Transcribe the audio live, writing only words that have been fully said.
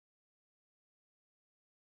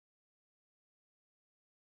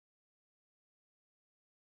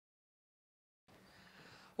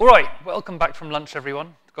All right, welcome back from lunch,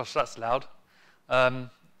 everyone. Gosh, that's loud.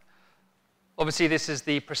 Obviously, this is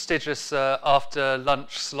the prestigious after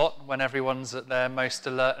lunch slot when everyone's at their most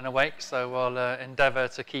alert and awake, so I'll endeavor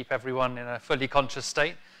to keep everyone in a fully conscious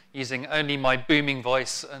state using only my booming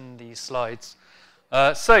voice and these slides.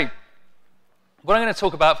 So, what I'm going to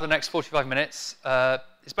talk about for the next 45 minutes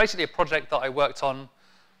is basically a project that I worked on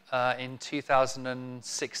in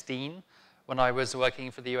 2016 when I was working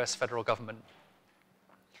for the US federal government.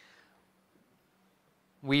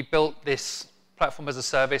 We built this platform as a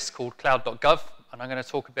service called cloud.gov, and I'm going to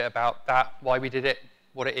talk a bit about that, why we did it,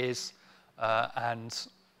 what it is, and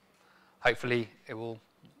hopefully it will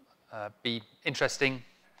be interesting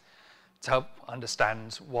to help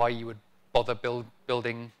understand why you would bother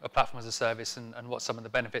building a platform as a service and what some of the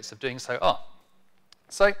benefits of doing so are.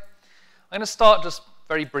 So I'm going to start just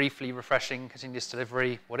very briefly refreshing continuous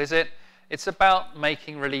delivery. What is it? It's about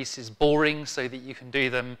making releases boring so that you can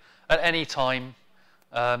do them at any time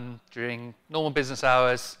during normal business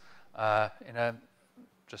hours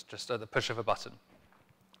just at the push of a button.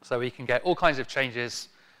 So we can get all kinds of changes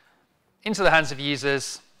into the hands of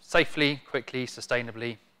users safely, quickly,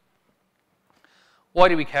 sustainably. Why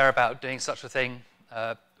do we care about doing such a thing?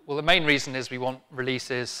 Well, the main reason is we want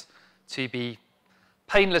releases to be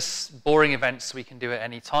painless, boring events so we can do it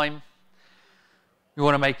any time. We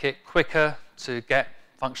want to make it quicker to get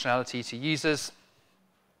functionality to users.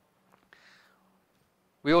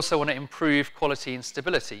 We also want to improve quality and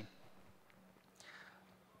stability.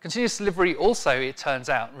 Continuous delivery also, it turns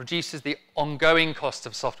out, reduces the ongoing cost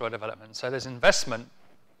of software development. So there's investment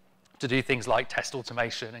to do things like test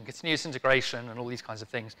automation and continuous integration and all these kinds of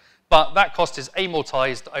things. But that cost is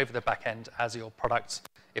amortized over the back end as your product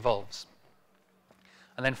evolves.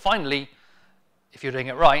 And then finally, if you're doing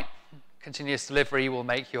it right, continuous delivery will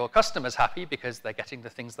make your customers happy because they're getting the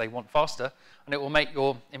things they want faster, and it will make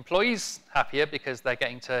your employees happier because they're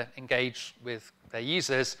getting to engage with their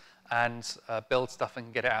users and build stuff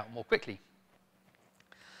and get it out more quickly.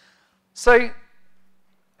 So,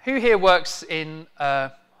 who here works in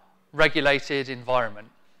a regulated environment?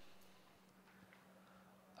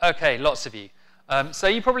 Okay, lots of you. So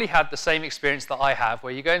you probably had the same experience that I have,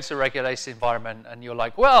 where you go into a regulated environment and you're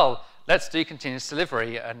like, well, let's do continuous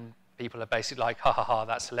delivery, and people are basically like, ha ha ha,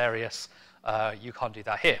 that's hilarious, you can't do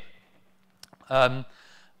that here.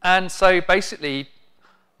 And so basically,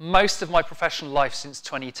 most of my professional life since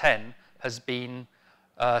 2010 has been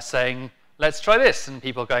saying, let's try this, and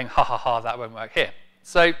people going, ha ha ha, that won't work here.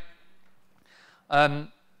 So I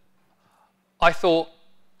thought,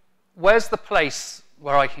 where's the place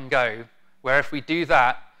where I can go where if we do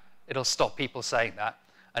that, it'll stop people saying that?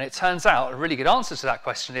 And it turns out a really good answer to that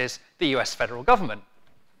question is the US federal government.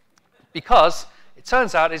 Because it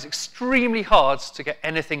turns out it's extremely hard to get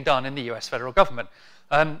anything done in the US federal government.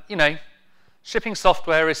 You know, shipping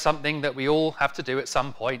software is something that we all have to do at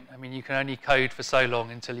some point. I mean, you can only code for so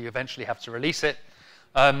long until you eventually have to release it.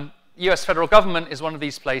 US federal government is one of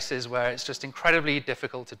these places where it's just incredibly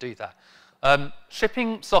difficult to do that.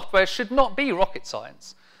 Shipping software should not be rocket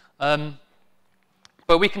science.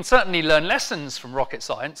 But we can certainly learn lessons from rocket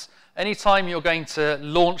science. Anytime you're going to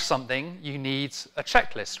launch something, you need a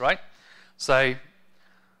checklist, right? So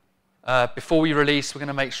before we release, we're going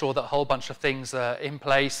to make sure that a whole bunch of things are in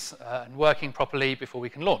place and working properly before we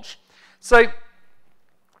can launch. So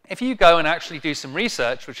if you go and actually do some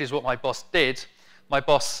research, which is what my boss did, my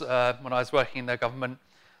boss, when I was working in the government,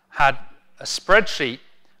 had a spreadsheet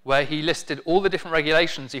where he listed all the different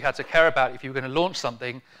regulations you had to care about if you were going to launch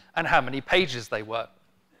something and how many pages they were.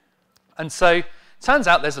 And so it turns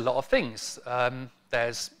out there's a lot of things.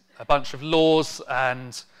 There's a bunch of laws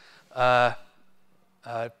and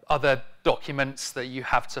other documents that you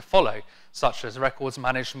have to follow, such as records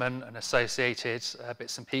management and associated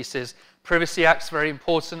bits and pieces. Privacy Act's very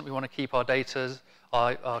important. We want to keep our data,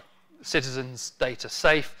 our citizens' data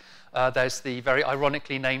safe. There's the very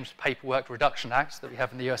ironically named Paperwork Reduction Act that we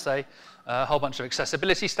have in the USA. A whole bunch of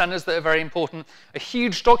accessibility standards that are very important. A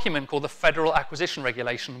huge document called the Federal Acquisition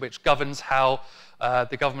Regulation, which governs how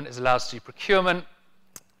the government is allowed to do procurement.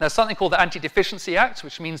 There's something called the Anti-Deficiency Act,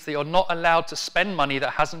 which means that you're not allowed to spend money that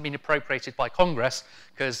hasn't been appropriated by Congress,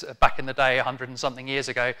 because back in the day, 100 and something years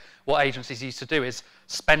ago, what agencies used to do is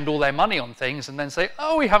spend all their money on things and then say,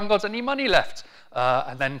 oh, we haven't got any money left.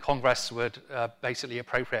 And then Congress would basically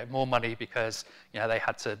appropriate more money because they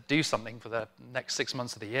had to do something for the next 6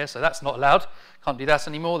 months of the year. So that's not allowed. Can't do that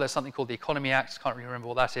anymore. There's something called the Economy Act. Can't really remember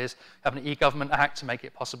what that is. Have an e-government act to make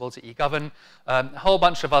it possible to e-govern. A whole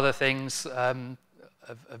bunch of other things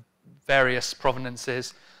of various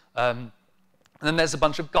provenances. And then there's a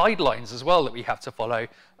bunch of guidelines as well that we have to follow.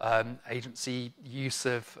 Agency use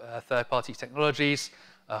of third-party technologies,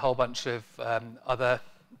 a whole bunch of other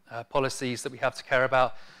policies that we have to care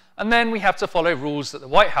about. And then we have to follow rules that the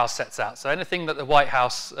White House sets out. So anything that the White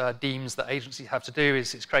House deems that agencies have to do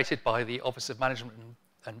is it's created by the Office of Management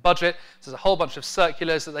and Budget. So there's a whole bunch of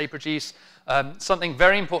circulars that they produce. Something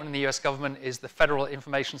very important in the US government is the Federal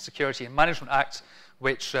Information Security and Management Act,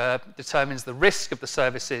 which determines the risk of the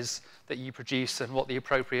services that you produce and what the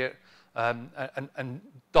appropriate, and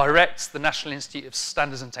directs the National Institute of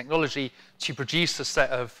Standards and Technology to produce a set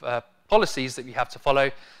of policies that we have to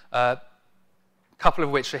follow. A couple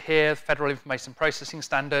of which are here, Federal Information Processing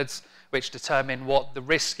Standards, which determine what the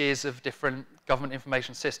risk is of different government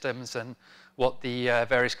information systems and what the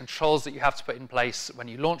various controls that you have to put in place when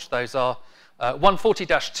you launch those are.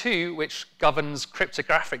 140-2, which governs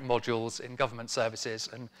cryptographic modules in government services,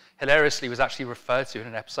 and hilariously was actually referred to in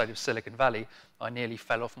an episode of Silicon Valley. I nearly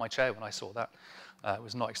fell off my chair when I saw that. I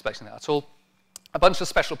was not expecting that at all. A bunch of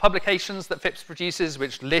special publications that FIPS produces,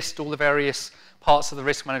 which list all the various parts of the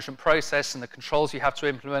risk management process and the controls you have to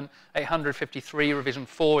implement. 853 revision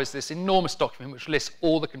 4 is this enormous document which lists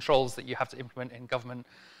all the controls that you have to implement in government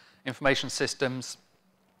information systems.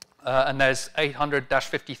 And there's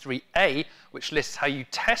 800-53A, which lists how you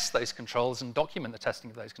test those controls and document the testing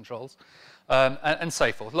of those controls, and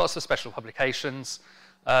so forth. Lots of special publications.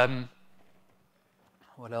 What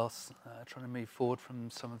else? Trying to move forward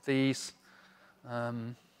from some of these.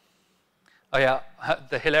 Oh yeah,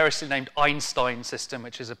 the hilariously named Einstein system,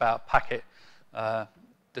 which is about packet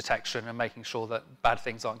detection and making sure that bad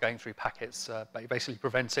things aren't going through packets, basically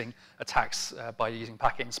preventing attacks by using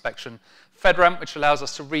packet inspection. FedRAMP, which allows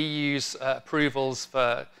us to reuse approvals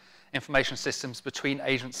for information systems between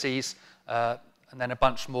agencies, and then a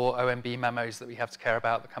bunch more OMB memos that we have to care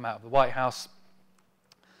about that come out of the White House.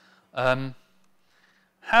 How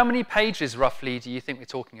many pages, roughly, do you think we're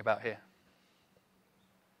talking about here?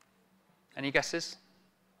 Any guesses?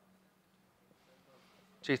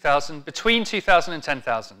 2,000, between 2,000 and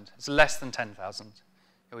 10,000. It's less than 10,000.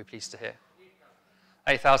 You'll be pleased to hear.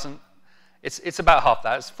 8,000. It's about half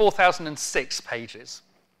that. It's 4,006 pages.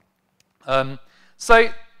 So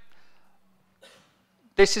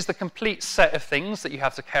this is the complete set of things that you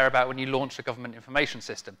have to care about when you launch a government information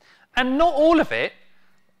system. And not all of it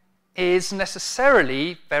is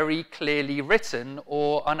necessarily very clearly written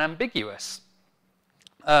or unambiguous.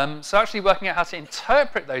 So actually working out how to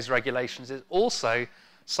interpret those regulations is also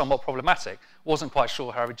somewhat problematic. Wasn't quite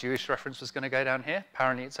sure how a Jewish reference was going to go down here.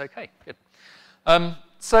 Apparently it's okay. Good.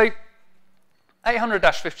 So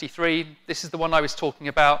 800-53, this is the one I was talking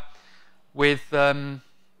about, with,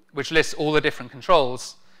 which lists all the different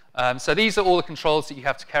controls. So these are all the controls that you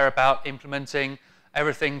have to care about implementing.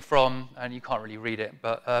 Everything from, and you can't really read it,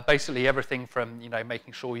 but basically everything from,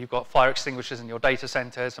 making sure you've got fire extinguishers in your data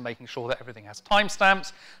centers, to making sure that everything has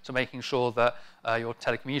timestamps, to making sure that your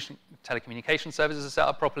telecommunication services are set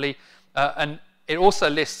up properly. And it also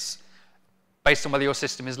lists, based on whether your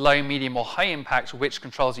system is low, medium, or high impact, which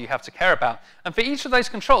controls you have to care about. And for each of those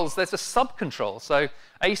controls, there's a sub-control. So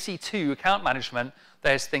AC2, account management,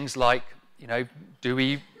 there's things like, do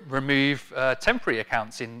we remove temporary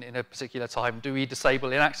accounts in a particular time? Do we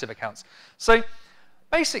disable inactive accounts? So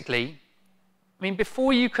basically,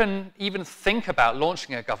 before you can even think about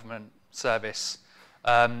launching a government service,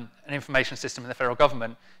 an information system in the federal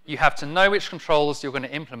government, you have to know which controls you're going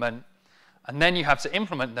to implement, and then you have to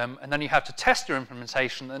implement them, and then you have to test your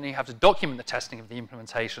implementation, and then you have to document the testing of the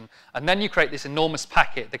implementation, and then you create this enormous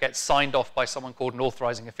packet that gets signed off by someone called an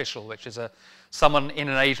authorizing official, which is someone in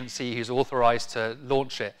an agency who's authorized to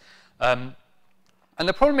launch it. And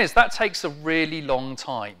the problem is that takes a really long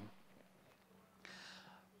time.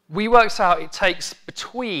 We worked out it takes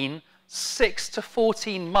between 6 to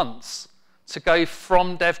 14 months to go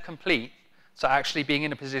from dev complete to actually being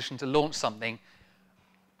in a position to launch something,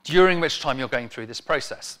 during which time you're going through this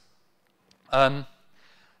process.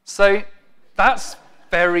 So that's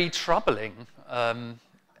very troubling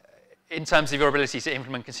in terms of your ability to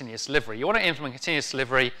implement continuous delivery. You want to implement continuous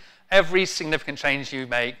delivery. Every significant change you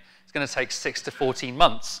make is going to take 6 to 14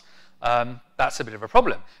 months. That's a bit of a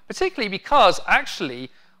problem, particularly because actually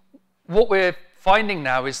what we're finding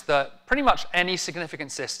now is that pretty much any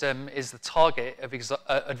significant system is the target of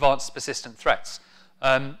advanced persistent threats.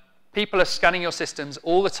 People are scanning your systems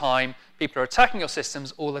all the time. People are attacking your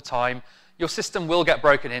systems all the time. Your system will get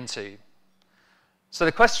broken into. So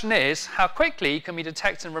the question is, how quickly can we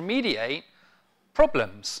detect and remediate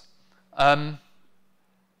problems?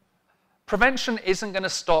 Prevention isn't going to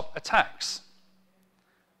stop attacks.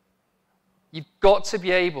 you've got to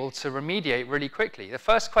be able to remediate really quickly. The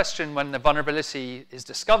first question when the vulnerability is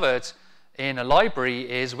discovered in a library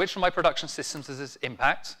is, which of my production systems does this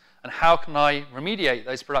impact, and how can I remediate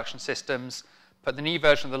those production systems, put the new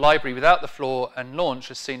version of the library without the flaw, and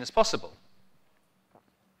launch as soon as possible?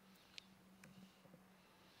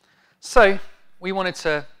 So we wanted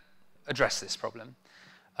to address this problem.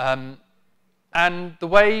 And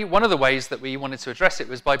one of the ways that we wanted to address it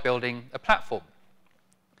was by building a platform.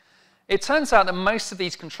 It turns out that most of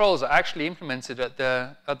these controls are actually implemented at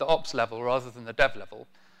the ops level rather than the dev level.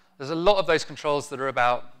 There's a lot of those controls that are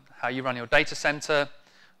about how you run your data center,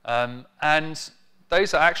 and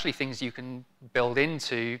those are actually things you can build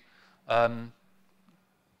into cloud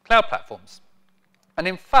platforms. And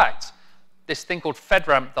in fact, this thing called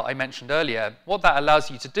FedRAMP that I mentioned earlier, what that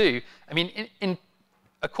allows you to do, I mean,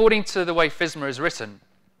 according to the way FSMA is written,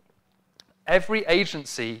 every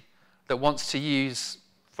agency that wants to use,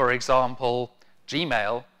 for example,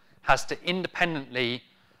 Gmail, has to independently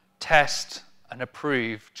test and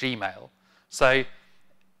approve Gmail. So,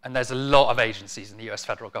 and there's a lot of agencies in the US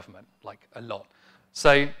federal government, like a lot.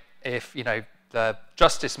 So if the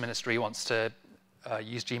Justice Ministry wants to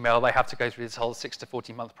use Gmail, they have to go through this whole 6 to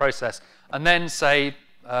 14-month process. And then say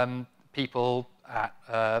people at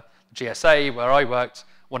GSA, where I worked,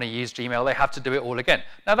 want to use Gmail, they have to do it all again.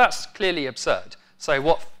 Now that's clearly absurd. So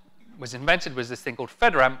what was invented was this thing called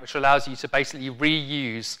FedRAMP, which allows you to basically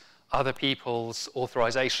reuse other people's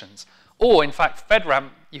authorizations. Or in fact,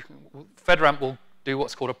 FedRAMP will do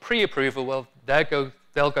what's called a pre-approval. Well,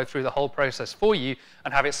 they'll go through the whole process for you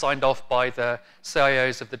and have it signed off by the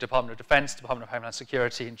CIOs of the Department of Defense, Department of Homeland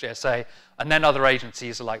Security, and GSA. And then other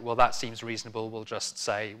agencies are like, well, that seems reasonable. We'll just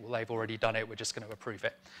say, well, they've already done it. We're just going to approve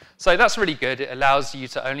it. So that's really good. It allows you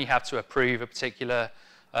to only have to approve a particular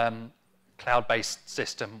cloud-based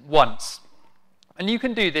system once. And you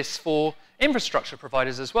can do this for infrastructure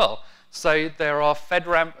providers as well. So there are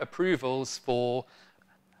FedRAMP approvals for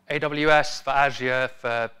AWS, for Azure,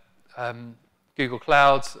 for Google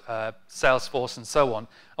Cloud, Salesforce, and so on.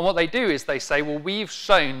 And what they do is they say, well, we've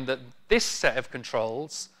shown that this set of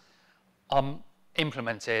controls are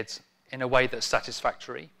implemented in a way that's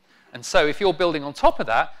satisfactory. And so if you're building on top of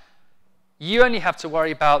that, you only have to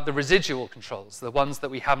worry about the residual controls, the ones that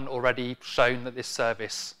we haven't already shown that this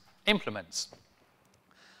service implements.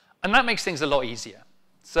 And that makes things a lot easier.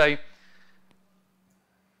 So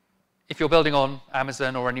if you're building on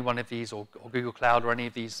Amazon or any one of these, or Google Cloud or any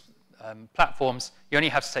of these platforms, you only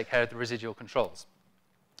have to take care of the residual controls.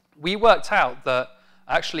 We worked out that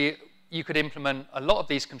actually you could implement a lot of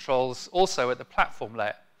these controls also at the platform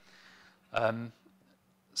layer.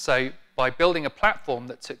 So by building a platform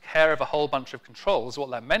that took care of a whole bunch of controls,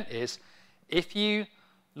 what that meant is if you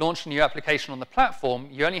launch a new application on the platform,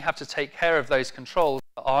 you only have to take care of those controls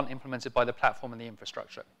that aren't implemented by the platform and the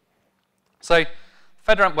infrastructure. So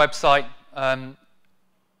FedRAMP website,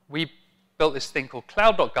 we built this thing called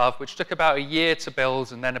cloud.gov, which took about a year to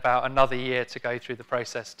build and then about another year to go through the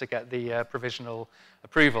process to get the provisional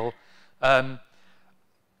approval. And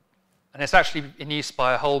it's actually in use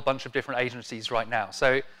by a whole bunch of different agencies right now.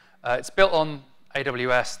 So it's built on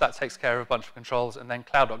AWS, that takes care of a bunch of controls, and then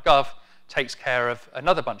cloud.gov takes care of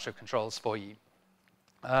another bunch of controls for you.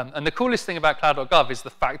 And the coolest thing about cloud.gov is the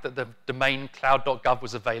fact that the domain cloud.gov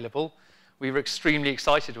was available. We were extremely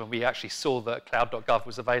excited when we actually saw that cloud.gov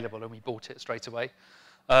was available, and we bought it straight away.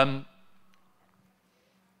 And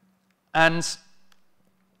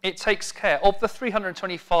it takes care of the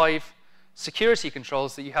 325 security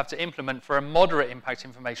controls that you have to implement for a moderate impact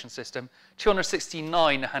information system.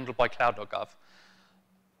 269 are handled by cloud.gov.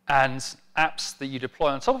 And apps that you deploy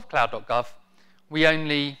on top of cloud.gov, we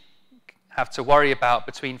only have to worry about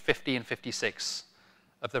between 50 and 56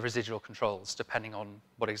 of the residual controls, depending on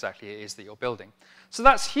what exactly it is that you're building. So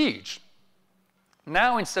that's huge.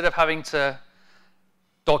 Now, instead of having to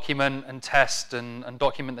document and test and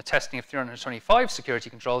document the testing of 325 security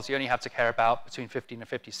controls, you only have to care about between 15 and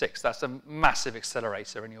 56. That's a massive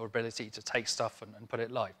accelerator in your ability to take stuff and put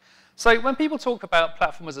it live. So when people talk about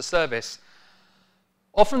platform as a service,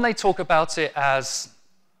 often they talk about it as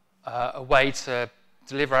a way to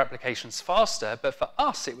deliver applications faster, but for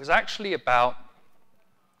us, it was actually about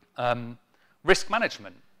risk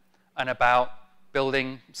management and about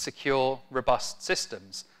building secure, robust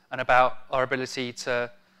systems and about our ability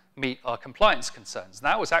to meet our compliance concerns. And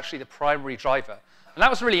that was actually the primary driver. And that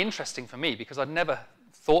was really interesting for me because I'd never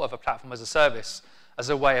thought of a platform as a service as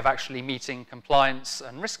a way of actually meeting compliance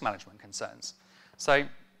and risk management concerns. So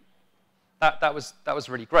that was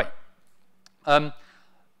really great. The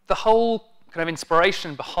whole kind of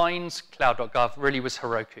inspiration behind cloud.gov really was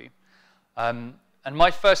Heroku. And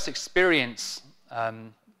my first experience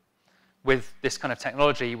with this kind of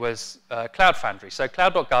technology was Cloud Foundry. So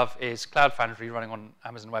cloud.gov is Cloud Foundry running on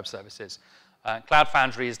Amazon Web Services. Cloud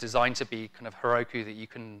Foundry is designed to be kind of Heroku that you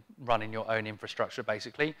can run in your own infrastructure,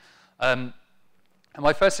 basically. And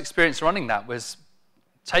my first experience running that was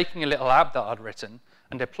taking a little app that I'd written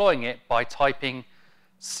and deploying it by typing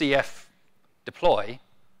cf deploy,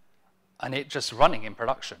 and it just running in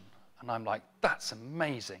production. And I'm like, that's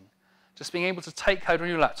amazing. Just being able to take code on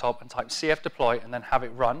your laptop and type cf deploy and then have it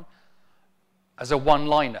run as a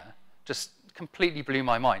one-liner just completely blew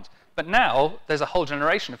my mind. But now there's a whole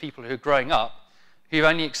generation of people who are growing up who've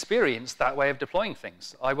only experienced that way of deploying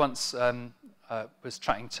things. I once was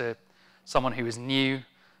chatting to someone who was new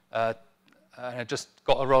and had just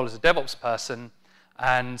got a role as a DevOps person,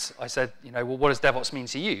 and I said, well, what does DevOps mean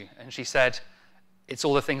to you? And she said, it's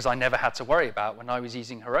all the things I never had to worry about when I was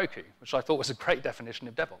using Heroku, which I thought was a great definition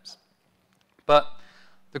of DevOps. But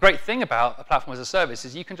the great thing about a platform as a service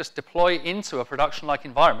is you can just deploy into a production-like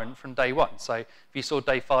environment from day one. So if you saw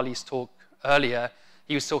Dave Farley's talk earlier,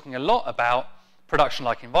 he was talking a lot about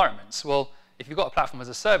production-like environments. Well, if you've got a platform as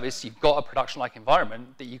a service, you've got a production-like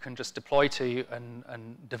environment that you can just deploy to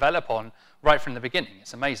and develop on right from the beginning.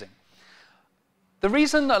 It's amazing. The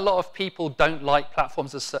reason that a lot of people don't like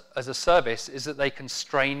platforms as a service is that they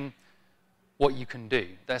constrain what you can do.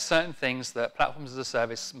 There are certain things that platforms as a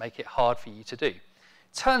service make it hard for you to do.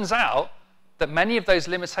 Turns out that many of those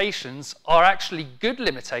limitations are actually good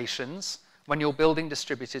limitations when you're building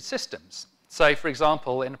distributed systems. So, for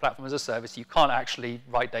example, in a platform as a service, you can't actually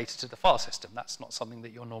write data to the file system. That's not something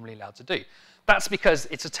that you're normally allowed to do. That's because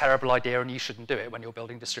it's a terrible idea and you shouldn't do it when you're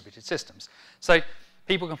building distributed systems. So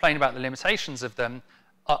people complain about the limitations of them.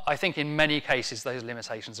 I think in many cases, those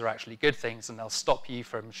limitations are actually good things, and they'll stop you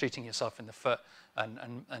from shooting yourself in the foot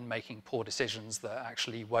and making poor decisions that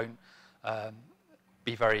actually won't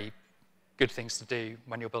be very good things to do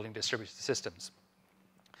when you're building distributed systems.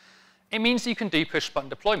 It means you can do push-button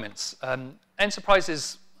deployments.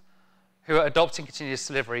 Enterprises who are adopting continuous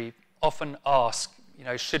delivery often ask,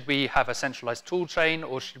 should we have a centralized tool chain,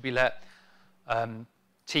 or should we let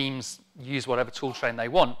teams use whatever tool chain they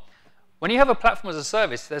want? When you have a platform as a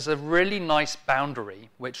service, there's a really nice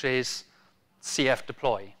boundary, which is cf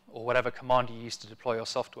deploy, or whatever command you use to deploy your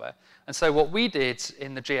software. And so what we did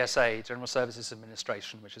in the GSA, General Services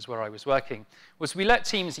Administration, which is where I was working, was we let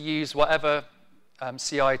teams use whatever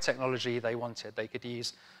CI technology they wanted. They could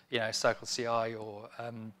use, Circle CI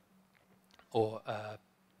or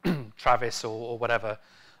Travis or whatever.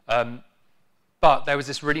 But there was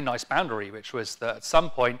this really nice boundary, which was that at some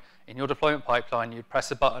point in your deployment pipeline, you'd press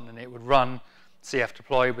a button and it would run cf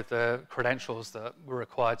deploy with the credentials that were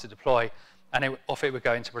required to deploy, and off it would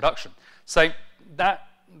go into production. So that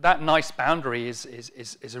nice boundary is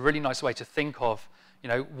a really nice way to think of,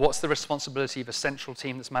 what's the responsibility of a central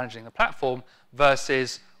team that's managing the platform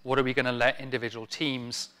versus what are we going to let individual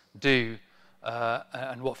teams do,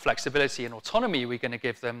 and what flexibility and autonomy are we going to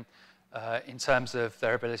give them in terms of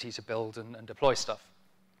their ability to build and deploy stuff.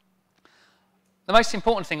 The most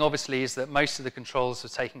important thing, obviously, is that most of the controls are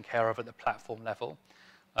taken care of at the platform level.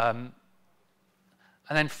 And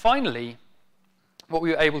then finally, what we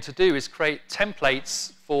were able to do is create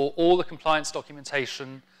templates for all the compliance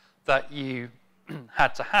documentation that you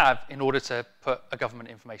had to have in order to put a government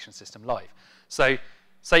information system live. So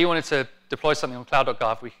say you wanted to deploy something on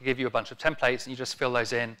cloud.gov, we could give you a bunch of templates and you just fill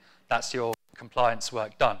those in. That's your compliance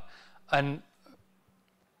work done. And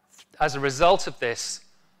as a result of this,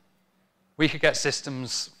 we could get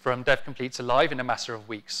systems from dev complete to live in a matter of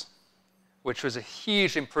weeks, which was a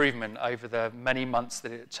huge improvement over the many months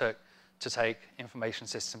that it took to take information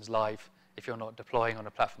systems live if you're not deploying on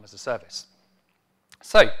a platform as a service.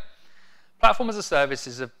 So, platform as a service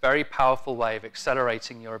is a very powerful way of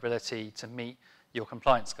accelerating your ability to meet your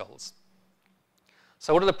compliance goals.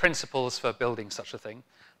 So what are the principles for building such a thing?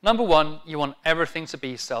 Number one, you want everything to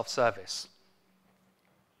be self-service.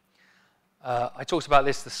 I talked about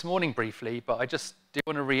this morning briefly, but I just do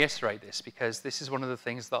want to reiterate this because this is one of the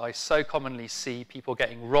things that I so commonly see people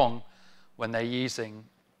getting wrong when they're using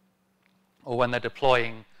or when they're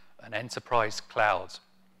deploying an enterprise cloud.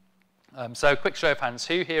 So a quick show of hands,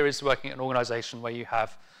 who here is working at an organization where you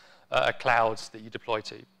have a cloud that you deploy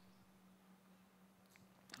to?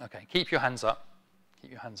 Okay, keep your hands up. Keep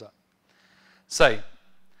your hands up. So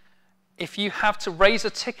if you have to raise a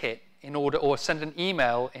ticket in order, or send an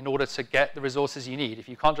email in order to get the resources you need, if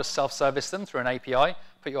you can't just self-service them through an API,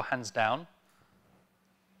 put your hands down.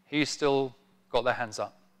 Who's still got their hands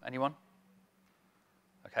up? Anyone?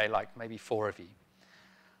 Okay, like maybe 4 of you.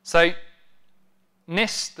 So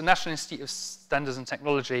NIST, the National Institute of Standards and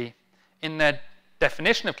Technology, in their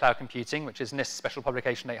definition of cloud computing, which is NIST Special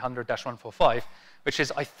Publication 800-145, which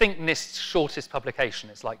is, I think, NIST's shortest publication.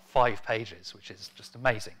 It's like 5 pages, which is just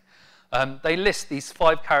amazing. They list these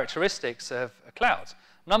 5 characteristics of a cloud.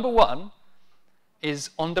 Number 1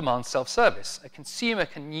 is on-demand self-service. A consumer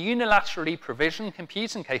can unilaterally provision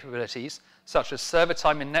computing capabilities, such as server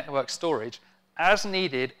time and network storage, as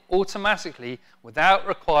needed automatically without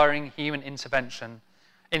requiring human interaction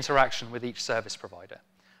with each service provider.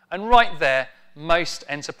 And right there, most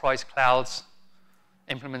enterprise clouds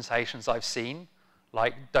implementations I've seen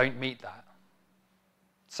don't meet that.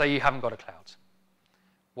 So you haven't got a cloud.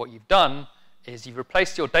 What you've done is you've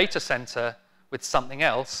replaced your data center with something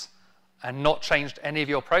else and not changed any of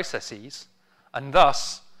your processes, and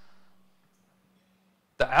thus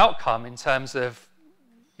the outcome in terms of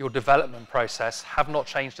your development process have not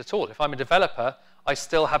changed at all. If I'm a developer, I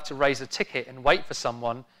still have to raise a ticket and wait for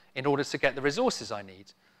someone in order to get the resources I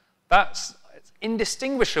need. That's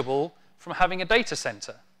indistinguishable from having a data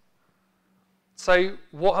center. So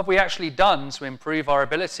what have we actually done to improve our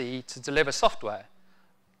ability to deliver software?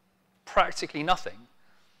 Practically nothing.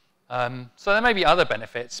 So there may be other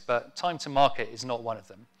benefits, but time to market is not one of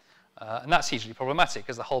them. And that's hugely problematic,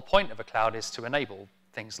 because the whole point of a cloud is to enable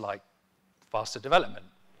things like faster development.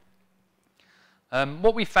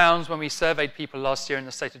 What we found when we surveyed people last year in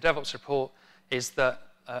the State of DevOps report is that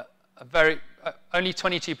only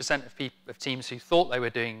 22% of teams who thought they were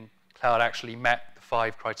doing cloud actually met the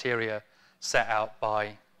 5 criteria set out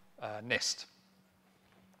by NIST.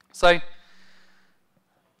 So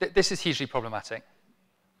this is hugely problematic.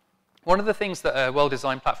 One of the things that a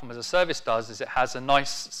well-designed platform as a service does is it has a nice,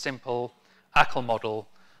 simple ACL model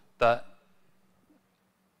that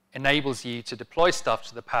enables you to deploy stuff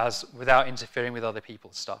to the PaaS without interfering with other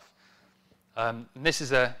people's stuff. And this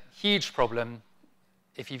is a huge problem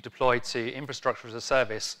if you've deployed to infrastructure as a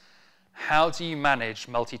service. How do you manage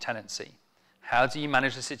multi-tenancy? How do you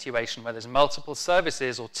manage a situation where there's multiple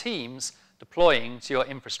services or teams deploying to your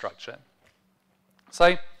infrastructure?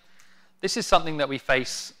 So this is something that we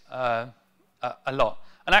face a lot.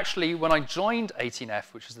 And actually, when I joined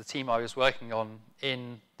 18F, which was the team I was working on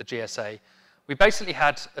in the GSA, we basically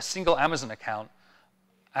had a single Amazon account,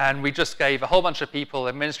 and we just gave a whole bunch of people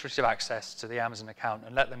administrative access to the Amazon account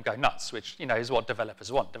and let them go nuts, which is what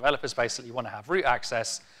developers want. Developers basically want to have root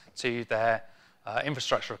access to their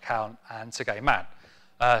infrastructure account and to go mad.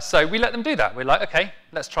 So we let them do that. We're like, OK,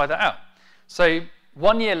 let's try that out. So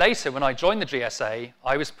 1 year later, when I joined the GSA,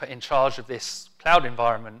 I was put in charge of this cloud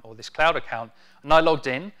environment or this cloud account, and I logged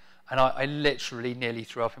in, and I literally nearly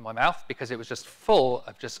threw up in my mouth because it was just full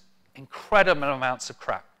of just incredible amounts of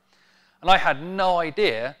crap. And I had no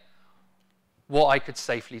idea what I could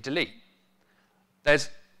safely delete. There's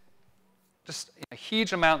just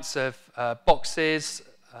huge amounts of boxes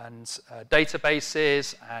and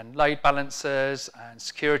databases and load balancers and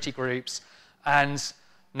security groups, and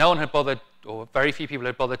no one had bothered, or very few people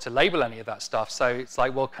had bothered to label any of that stuff. So it's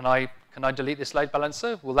like, well, can I delete this load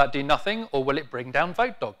balancer? Will that do nothing, or will it bring down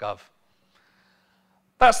cloud.gov?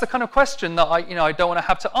 That's the kind of question that I don't want to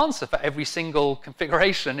have to answer for every single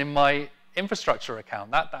configuration in my infrastructure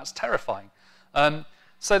account. That's terrifying.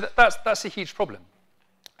 So that's a huge problem.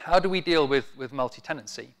 How do we deal with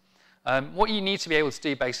multi-tenancy? What you need to be able to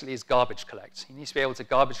do basically is garbage collect. You need to be able to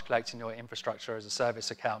garbage collect in your infrastructure as a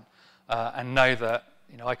service account and know that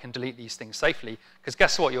I can delete these things safely, because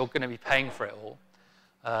guess what? You're going to be paying for it all.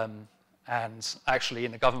 And actually,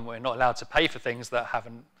 in the government, we're not allowed to pay for things that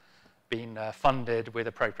haven't been funded with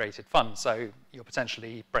appropriated funds. So you're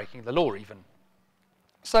potentially breaking the law even.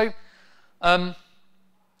 So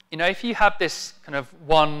if you have this kind of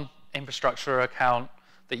one infrastructure account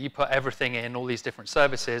that you put everything in, all these different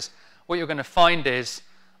services, what you're going to find is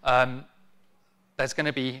there's going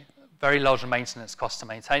to be very large maintenance costs to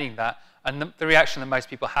maintaining that. And the reaction that most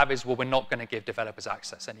people have is, well, we're not going to give developers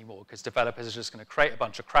access anymore, because developers are just going to create a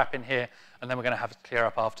bunch of crap in here, and then we're going to have to clear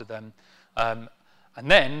up after them. And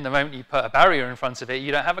then the moment you put a barrier in front of it,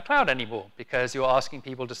 you don't have a cloud anymore, because you're asking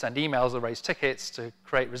people to send emails or raise tickets to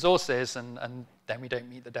create resources, and then we don't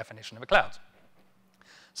meet the definition of a cloud.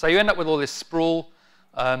 So you end up with all this sprawl.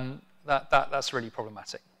 That's really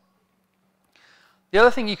problematic. The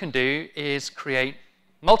other thing you can do is create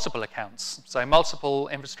multiple accounts. So multiple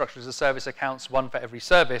infrastructure as a service accounts, one for every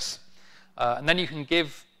service. And then you can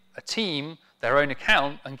give a team their own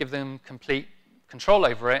account and give them complete control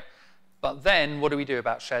over it. But then what do we do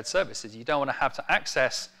about shared services? You don't want to have to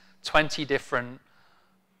access 20 different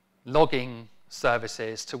logging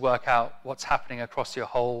services to work out what's happening across your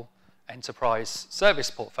whole enterprise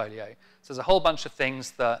service portfolio. So there's a whole bunch of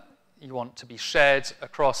things that you want to be shared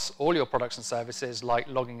across all your products and services, like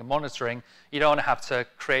logging and monitoring. You don't want to have to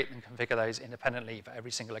create and configure those independently for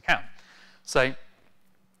every single account. So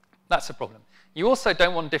that's a problem. You also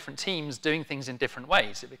don't want different teams doing things in different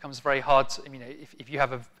ways. It becomes very hard to, if you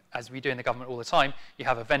have as we do in the government all the time, you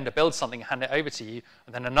have a vendor build something and hand it over to you,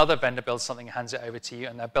 and then another vendor builds something and hands it over to you,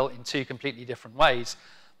 and they're built in two completely different ways.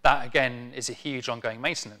 That, again, is a huge ongoing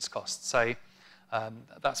maintenance cost. So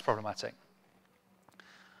that's problematic.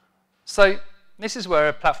 So this is where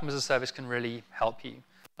a platform as a service can really help you.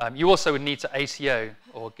 You also would need to ATO,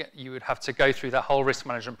 or you would have to go through that whole risk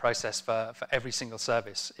management process for every single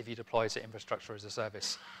service if you deploy to infrastructure as a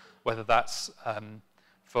service, whether that's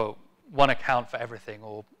for one account for everything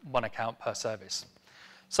or one account per service.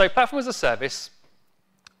 So platform as a service,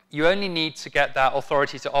 you only need to get that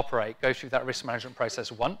authority to operate, go through that risk management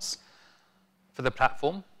process once for the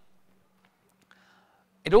platform.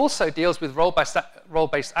 It also deals with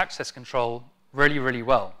role-based access control really, really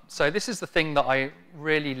well. So this is the thing that I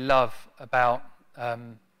really love about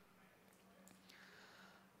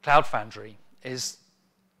Cloud Foundry, is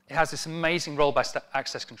it has this amazing role-based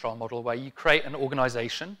access control model where you create an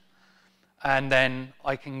organization, and then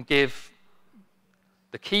I can give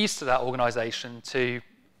the keys to that organization to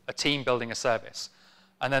a team building a service.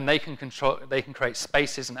 And then they can create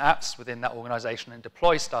spaces and apps within that organization and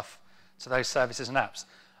deploy stuff to those services and apps.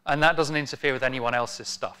 And that doesn't interfere with anyone else's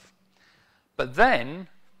stuff. But then,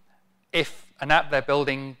 if an app they're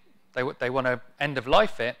building, they want to end of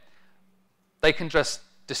life it, they can just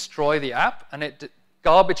destroy the app, and it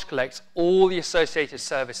garbage collects all the associated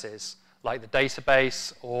services, like the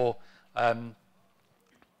database or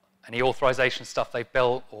any authorization stuff they've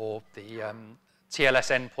built, or the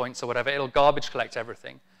TLS endpoints or whatever. It'll garbage collect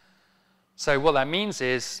everything. So what that means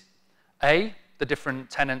is, A, the different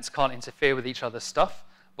tenants can't interfere with each other's stuff,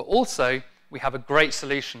 but also we have a great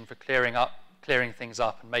solution for clearing things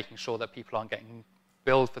up and making sure that people aren't getting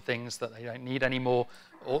billed for things that they don't need anymore,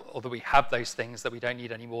 or that we have those things that we don't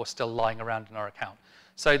need anymore still lying around in our account.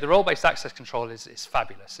 So the role-based access control is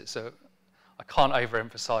fabulous. I can't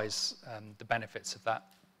overemphasize the benefits of that.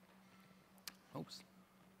 Oops.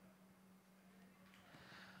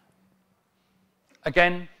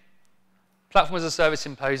 Again, platform as a service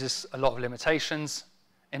imposes a lot of limitations.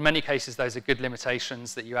 In many cases, those are good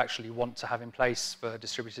limitations that you actually want to have in place for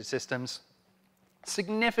distributed systems.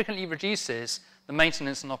 Significantly reduces the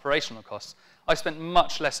maintenance and operational costs. I spent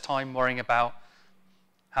much less time worrying about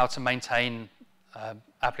how to maintain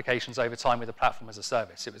applications over time with a platform as a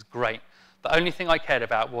service. It was great. The only thing I cared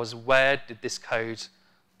about was, where did this code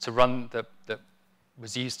to run that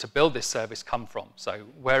was used to build this service come from? So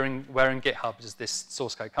where in GitHub does this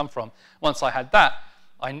source code come from? Once I had that,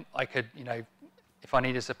 I could, if I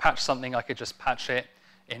needed to patch something, I could just patch it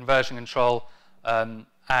in version control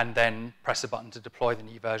and then press a button to deploy the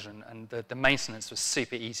new version. And the maintenance was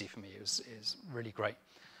super easy for me. It was really great.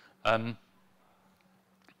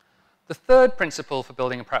 The third principle for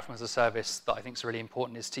building a platform as a service that I think is really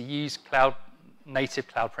important is to use native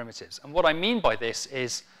cloud primitives. And what I mean by this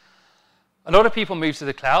is, a lot of people move to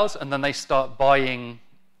the clouds and then they start buying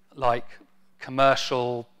like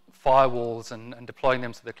commercial firewalls and deploying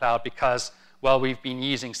them to the cloud because, well, we've been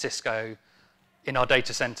using Cisco in our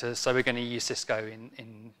data centers, so we're going to use Cisco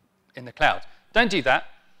in the cloud. Don't do that.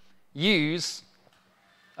 Use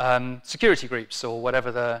security groups or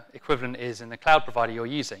whatever the equivalent is in the cloud provider you're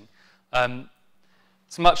using.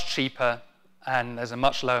 It's much cheaper, and there's a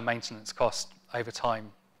much lower maintenance cost over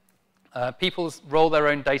time. People roll their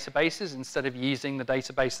own databases instead of using the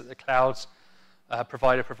database that the cloud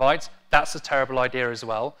provider provides. That's a terrible idea as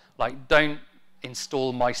well. Like, don't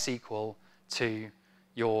install MySQL to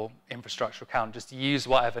your infrastructure account. Just use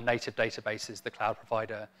whatever native databases the cloud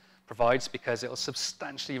provider provides, because it will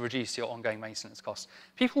substantially reduce your ongoing maintenance costs.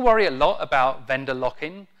 People worry a lot about vendor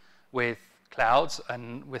lock-in with clouds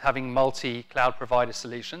and with having multi-cloud provider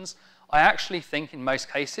solutions. I actually think in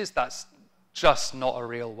most cases that's just not a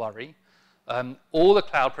real worry. All the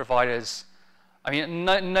cloud providers,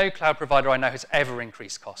 no cloud provider I know has ever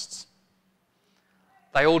increased costs.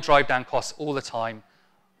 They all drive down costs all the time.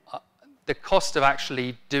 The cost of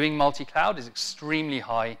actually doing multi-cloud is extremely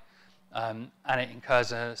high, and it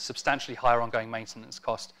incurs a substantially higher ongoing maintenance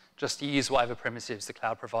cost. Just use whatever primitives the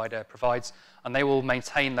cloud provider provides, and they will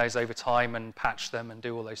maintain those over time and patch them and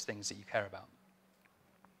do all those things that you care about.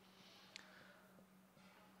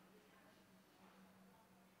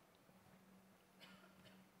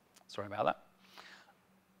 Sorry about that.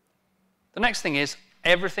 The next thing is,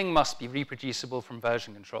 everything must be reproducible from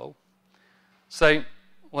version control. So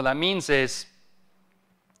what that means is,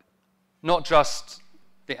 not just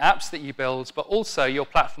the apps that you build, but also your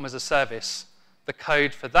platform as a service. The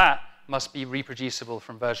code for that must be reproducible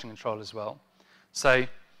from version control as well. So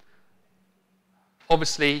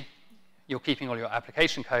obviously, you're keeping all your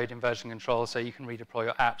application code in version control so you can redeploy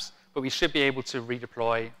your apps, but we should be able to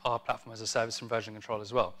redeploy our platform as a service from version control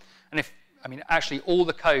as well. And actually, all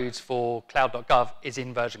the code for cloud.gov is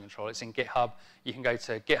in version control. It's in GitHub. You can go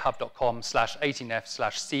to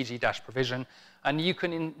github.com/18f/cg-provision, and you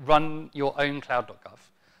can run your own cloud.gov.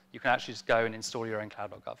 You can actually just go and install your own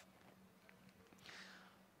cloud.gov.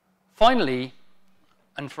 Finally,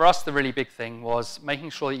 and for us, the really big thing was making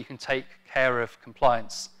sure that you can take care of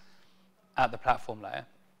compliance at the platform layer.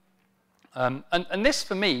 And this,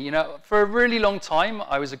 for me, for a really long time,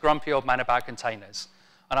 I was a grumpy old man about containers,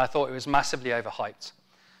 and I thought it was massively overhyped.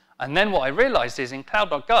 And then what I realized is in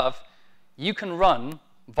cloud.gov, you can run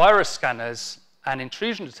virus scanners and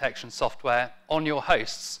intrusion detection software on your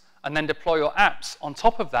hosts, and then deploy your apps on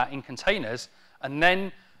top of that in containers, and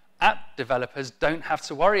then app developers don't have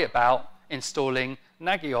to worry about installing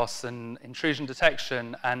Nagios and intrusion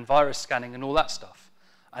detection and virus scanning and all that stuff.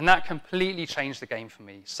 And that completely changed the game for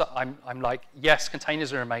me. So I'm like, yes,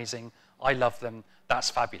 containers are amazing. I love them. That's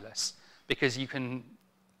fabulous. Because you can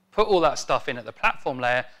put all that stuff in at the platform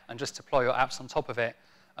layer and just deploy your apps on top of it.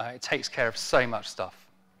 It takes care of so much stuff.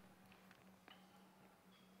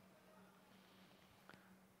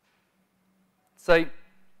 So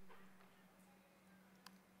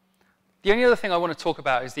the only other thing I want to talk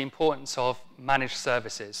about is the importance of managed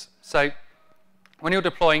services. So when you're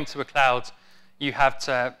deploying to a cloud, you have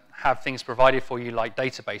to have things provided for you like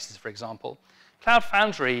databases, for example. Cloud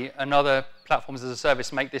Foundry and other platforms as a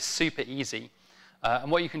service make this super easy.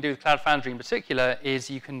 And what you can do with Cloud Foundry in particular is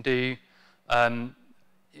you can do,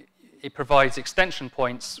 it provides extension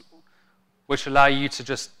points which allow you to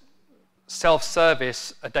just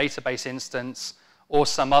self-service a database instance or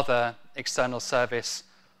some other external service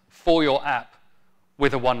for your app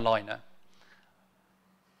with a one-liner.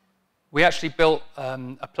 We actually built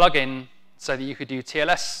a plugin so that you could do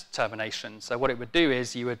TLS termination. So what it would do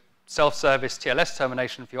is you would self-service TLS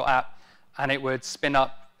termination for your app, and it would spin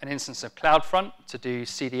up an instance of CloudFront to do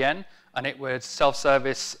CDN, and it would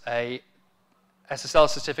self-service a SSL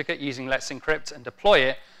certificate using Let's Encrypt and deploy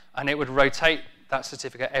it, and it would rotate that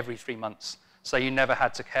certificate every 3 months. So you never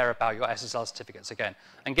had to care about your SSL certificates again.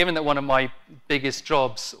 And given that one of my biggest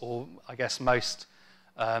jobs, or I guess most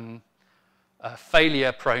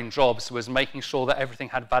failure-prone jobs, was making sure that everything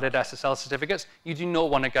had valid SSL certificates, you do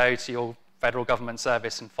not want to go to your federal government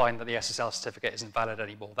service and find that the SSL certificate isn't valid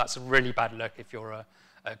anymore. That's a really bad look if you're a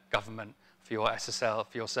government for your SSL,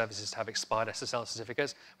 for your services to have expired SSL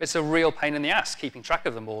certificates. It's a real pain in the ass keeping track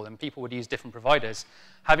of them all, and people would use different providers.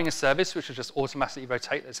 Having a service which would just automatically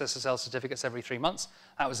rotate those SSL certificates every 3 months,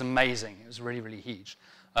 that was amazing. It was really, really huge.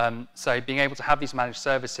 So being able to have these managed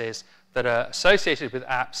services that are associated with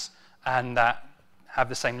apps and that have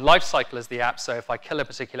the same life cycle as the app, so if I kill a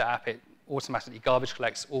particular app, it automatically garbage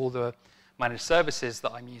collects all the managed services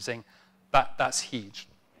that I'm using, that's huge.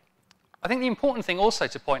 I think the important thing also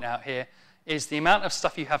to point out here is the amount of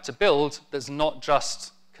stuff you have to build that's not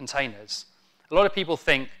just containers. A lot of people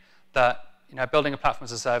think that building a platform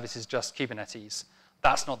as a service is just Kubernetes.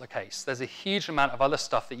 That's not the case. There's a huge amount of other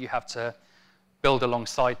stuff that you have to build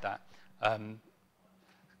alongside that.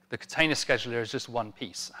 The container scheduler is just one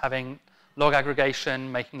piece. Having log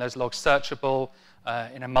aggregation, making those logs searchable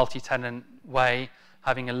in a multi-tenant way,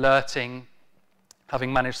 having alerting,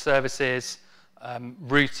 having managed services,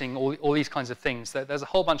 routing, all these kinds of things. There's a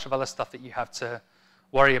whole bunch of other stuff that you have to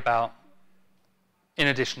worry about in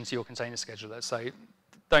addition to your container scheduler. So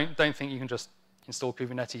don't think you can just install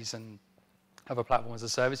Kubernetes and have a platform as a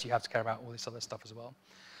service. You have to care about all this other stuff as well.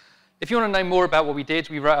 If you want to know more about what we did,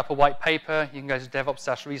 we wrote up a white paper. You can go to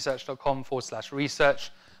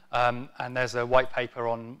devops-research.com/research, and there's a white paper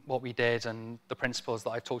on what we did and the principles that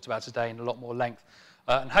I talked about today in a lot more length.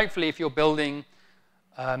 And hopefully, if you're building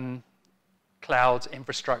cloud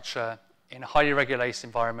infrastructure in a highly regulated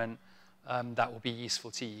environment, that will be useful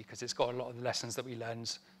to you because it's got a lot of the lessons that we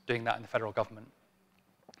learned doing that in the federal government.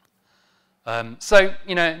 So,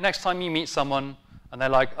 next time you meet someone and they're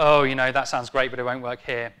like, oh, that sounds great, but it won't work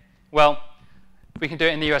here. Well, if we can do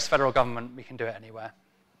it in the US federal government, we can do it anywhere.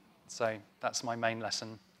 So that's my main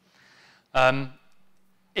lesson.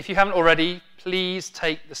 If you haven't already, please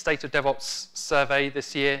take the State of DevOps survey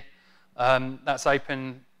this year. That's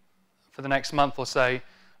open for the next month or so.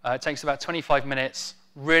 It takes about 25 minutes.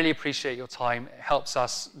 Really appreciate your time. It helps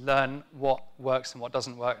us learn what works and what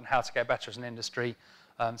doesn't work and how to get better as an industry.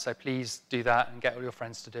 So please do that and get all your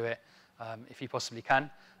friends to do it if you possibly can.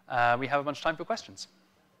 We have a bunch of time for questions.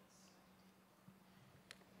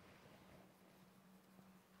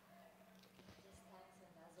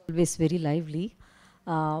 always very lively.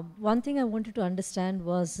 One thing I wanted to understand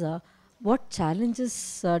was what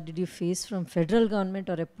challenges did you face from federal government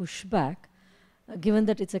or a pushback, given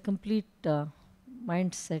that it's a complete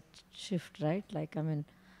mindset shift, right? Like, I mean,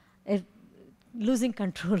 losing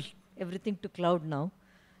control, everything to cloud now.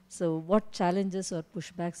 So what challenges or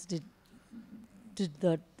pushbacks did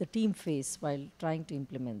the team face while trying to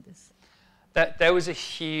implement this? There's a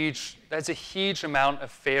huge amount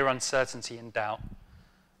of fear, uncertainty, and doubt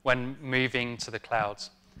when moving to the cloud.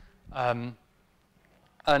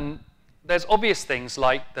 And there's obvious things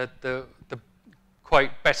like the quote,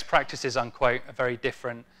 best practices, unquote, are very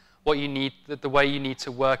different. What you need, the way you need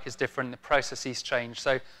to work is different, the processes change.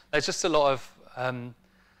 So there's just a lot of,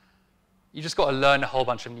 you just got to learn a whole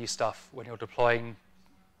bunch of new stuff when you're deploying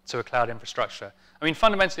to a cloud infrastructure. I mean,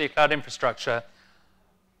 fundamentally, a cloud infrastructure,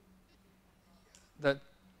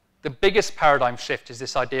 the biggest paradigm shift is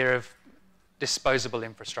this idea of disposable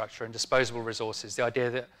infrastructure and disposable resources. The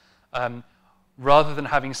idea that rather than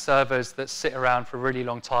having servers that sit around for a really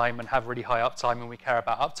long time and have really high uptime, and we care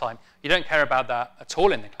about uptime, you don't care about that at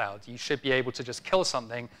all in the cloud. You should be able to just kill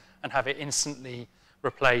something and have it instantly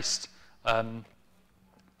replaced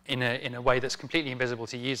in a way that's completely invisible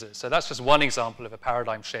to users. So that's just one example of a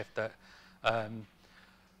paradigm shift that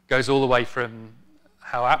goes all the way from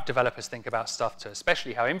how app developers think about stuff to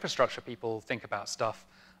especially how infrastructure people think about stuff.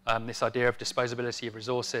 This idea of disposability of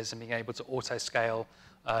resources and being able to auto-scale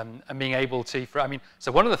and being able to,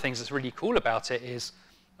 so one of the things that's really cool about it is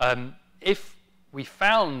if we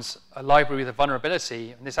found a library with a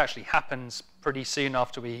vulnerability, and this actually happens pretty soon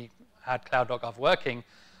after we had cloud.gov working,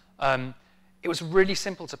 it was really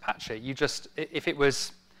simple to patch it. You just, if it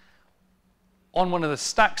was on one of the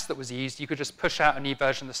stacks that was used, you could just push out a new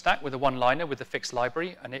version of the stack with a one-liner with the fixed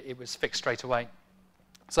library, and it was fixed straight away.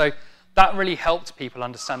 So that really helped people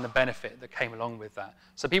understand the benefit that came along with that.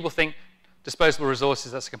 So people think disposable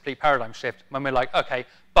resources, that's a complete paradigm shift. When we're like, okay,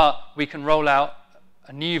 but we can roll out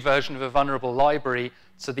a new version of a vulnerable library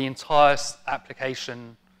so the entire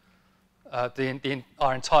application,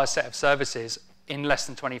 our entire set of services in less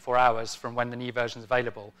than 24 hours from when the new version is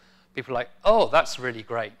available. People are like, oh, that's really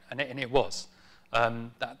great, and it was.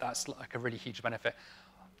 That's like a really huge benefit.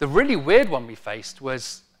 The really weird one we faced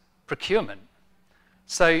was procurement.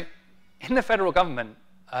 So in the federal government,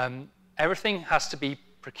 everything has to be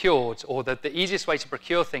procured, or the easiest way to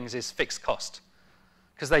procure things is fixed cost,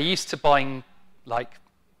 because they're used to buying like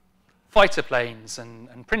fighter planes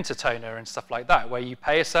and printer toner and stuff like that, where you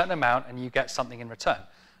pay a certain amount and you get something in return.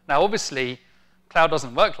 Now, obviously, cloud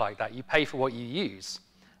doesn't work like that. You pay for what you use.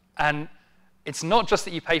 And it's not just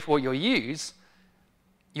that you pay for what you use,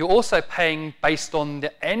 you're also paying based on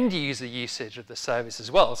the end user usage of the service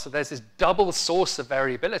as well. So there's this double source of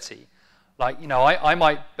variability. Like, you know, I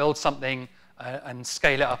might build something and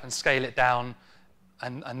scale it up and scale it down,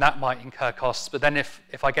 and that might incur costs. But then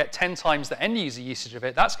if I get 10 times the end user usage of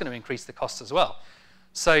it, that's going to increase the cost as well.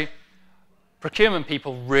 So procurement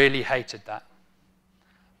people really hated that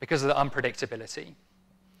because of the unpredictability.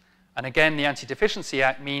 And again, the Anti-Deficiency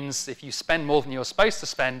Act means if you spend more than you're supposed to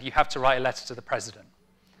spend, you have to write a letter to the president.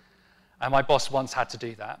 And my boss once had to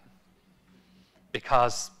do that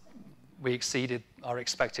because we exceeded our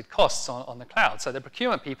expected costs on the cloud. So the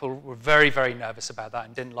procurement people were very, very nervous about that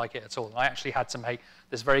and didn't like it at all. And I actually had to make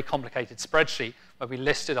this very complicated spreadsheet where we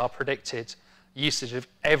listed our predicted usage of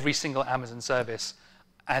every single Amazon service.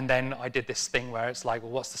 And then I did this thing where it's like,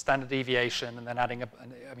 well, what's the standard deviation? And then adding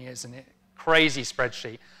it's a crazy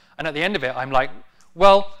spreadsheet. And at the end of it, I'm like,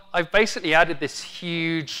 well, I've basically added this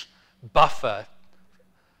huge buffer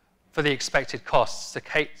for the expected costs to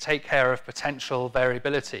take care of potential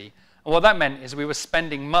variability. And what that meant is we were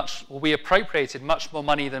spending we appropriated much more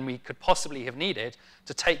money than we could possibly have needed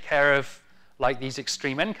to take care of like these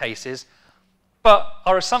extreme end cases. But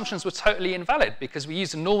our assumptions were totally invalid because we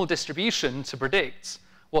used a normal distribution to predict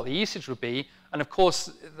what the usage would be. And of course,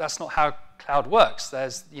 that's not how cloud works.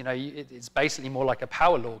 There's, you know, it's basically more like a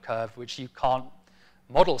power law curve, which you can't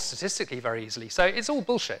model statistically very easily. So it's all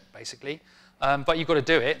bullshit, basically. But you've got to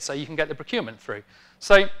do it so you can get the procurement through.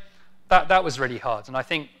 So that was really hard. And I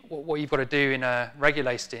think what you've got to do in a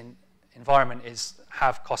regulated environment is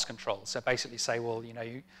have cost control. So basically say, well, you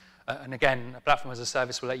know, and again, a platform as a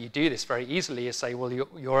service will let you do this very easily, is say, well,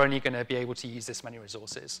 you're only going to be able to use this many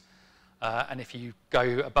resources. And if you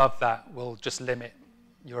go above that, we'll just limit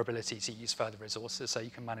your ability to use further resources so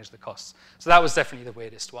you can manage the costs. So that was definitely the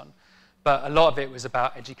weirdest one. But a lot of it was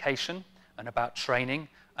about education and about training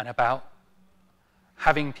and about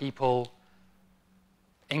having people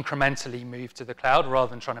incrementally move to the cloud rather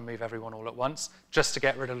than trying to move everyone all at once, just to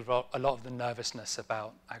get rid of a lot of the nervousness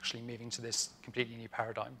about actually moving to this completely new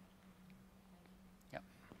paradigm.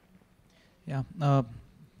 Yeah.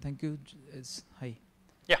 Thank you. Hi.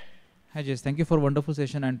 Yeah. Hi, Jez. Thank you for a wonderful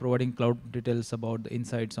session and providing cloud details about the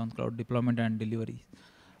insights on cloud deployment and delivery.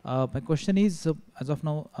 My question is, as of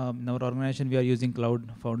now, in our organization, we are using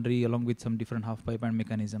Cloud Foundry along with some different half-pipe and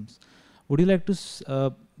mechanisms. Would you like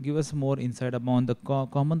to give us more insight about the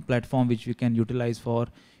common platform which we can utilize for,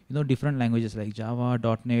 different languages like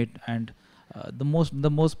Java, .NET, and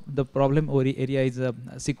the problem area is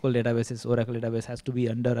SQL databases, Oracle database has to be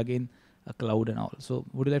under again a cloud and all. So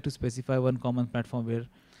would you like to specify one common platform where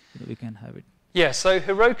we can have it? Yeah. So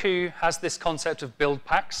Heroku has this concept of build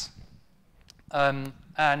packs. And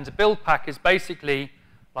a build pack is basically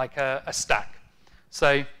like a stack.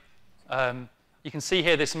 So you can see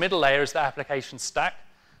here this middle layer is the application stack.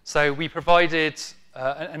 So we provided,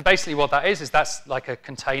 and basically what that is that's like a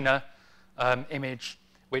container image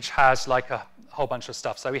which has like a whole bunch of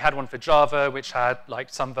stuff. So we had one for Java, which had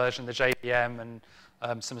like some version of the JVM and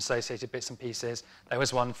some associated bits and pieces. There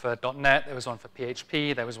was one for .NET, there was one for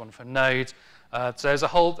PHP, there was one for Node. So there's a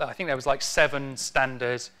whole, I think there was like 7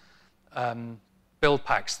 standard build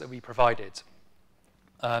packs that we provided.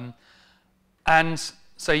 And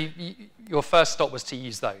so your first stop was to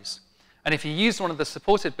use those. And if you used one of the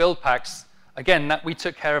supported build packs, again, we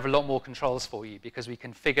took care of a lot more controls for you because we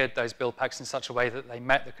configured those build packs in such a way that they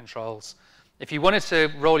met the controls. If you wanted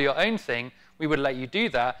to roll your own thing, we would let you do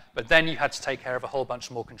that, but then you had to take care of a whole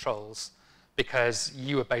bunch more controls because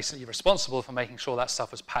you were basically responsible for making sure that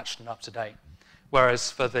stuff was patched and up to date.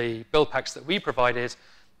 Whereas for the build packs that we provided,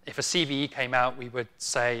 if a CVE came out, we would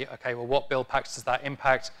say, okay, well, what build packs does that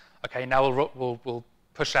impact? Okay, now we'll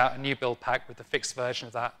push out a new build pack with the fixed version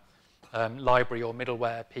of that library or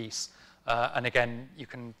middleware piece. And again, you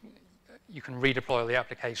can redeploy all the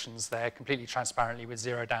applications there completely transparently with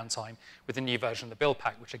 0 downtime with the new version of the build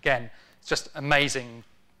pack, which again, is just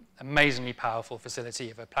amazingly powerful facility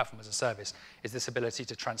of a platform as a service, is this ability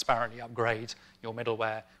to transparently upgrade your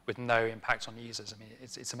middleware with no impact on users. I mean,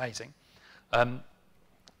 it's amazing.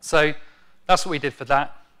 So that's what we did for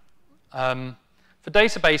that. For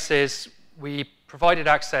databases, we provided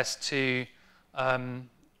access to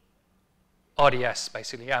RDS,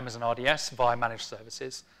 basically, Amazon RDS via managed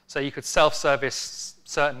services. So you could self-service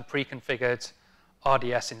certain pre-configured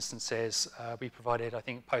RDS instances. We provided, I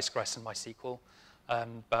think, Postgres and MySQL.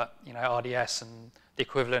 But RDS and the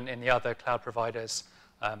equivalent in the other cloud providers,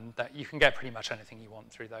 that you can get pretty much anything you want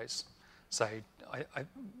through those. So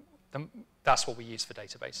that's what we used for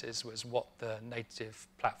databases, was what the native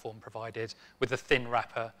platform provided with a thin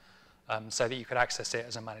wrapper so that you could access it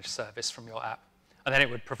as a managed service from your app. And then it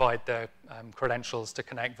would provide the credentials to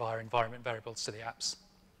connect via environment variables to the apps.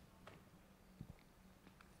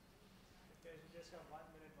 Okay, we just have 1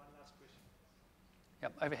 minute, one last question.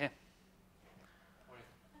 Yep, over here.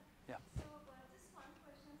 Yeah. So just one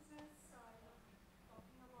question, since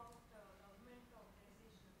talking about government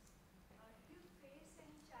organizations, do you face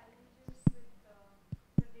any challenges with the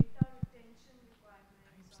data retention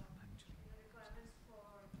requirements, requirements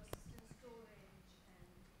for persistent storage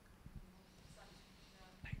and such?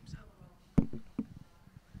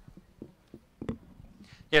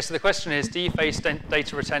 Yeah, so the question is, do you face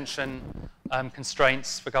data retention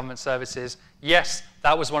constraints for government services? Yes,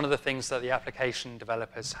 that was one of the things that the application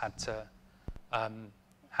developers had to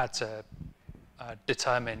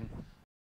determine